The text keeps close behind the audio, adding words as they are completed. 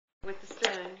with the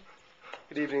spoon.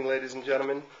 Good evening, ladies and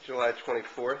gentlemen. July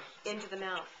 24th. Into the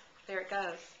mouth. There it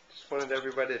goes. Just wanted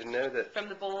everybody to know that From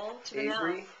the bowl to the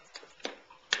Avery, mouth.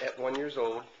 at 1 year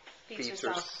old, feeds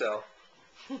herself.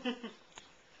 She's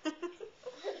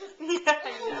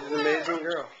an amazing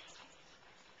girl.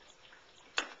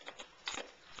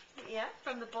 Yeah,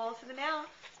 from the bowl to the mouth.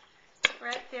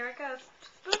 Right, there it goes.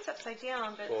 Spoon's upside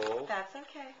down, but Bowl. that's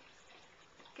okay.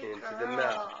 Good Into girl. the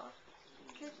mouth.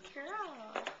 Good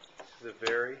girl. She's a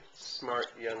very smart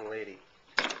young lady.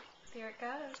 There it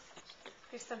goes.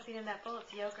 There's something in that bowl.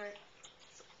 It's yogurt.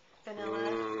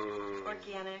 Vanilla.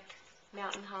 Organic.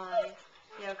 Mountain High.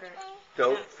 Yogurt.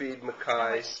 Don't Yeah. feed How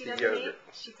Mackay much she the doesn't yogurt. eat,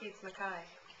 she feeds Mackay.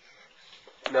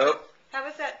 Nope. How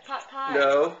was that pot pie?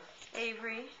 No.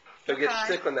 Avery. You'll get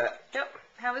Mackay. sick on that. Nope.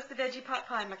 How was the veggie pot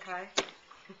pie, Mackay?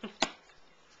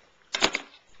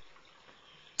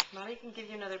 Mommy can give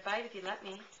you another bite if you let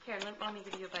me. Here, let Mommy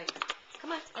give you a bite.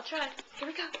 Come on, I'll try. Here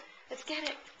we go. Let's get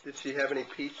it. Did she have any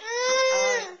peach?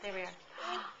 There we are.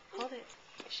 Hold it.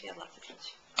 She had lots of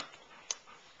peach.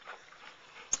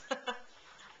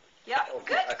 Yep. Oh,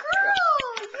 Good my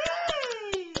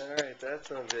girl. Yay. All right,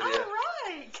 that's on video. All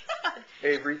right. Good.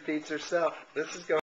 Avery feeds herself. This is going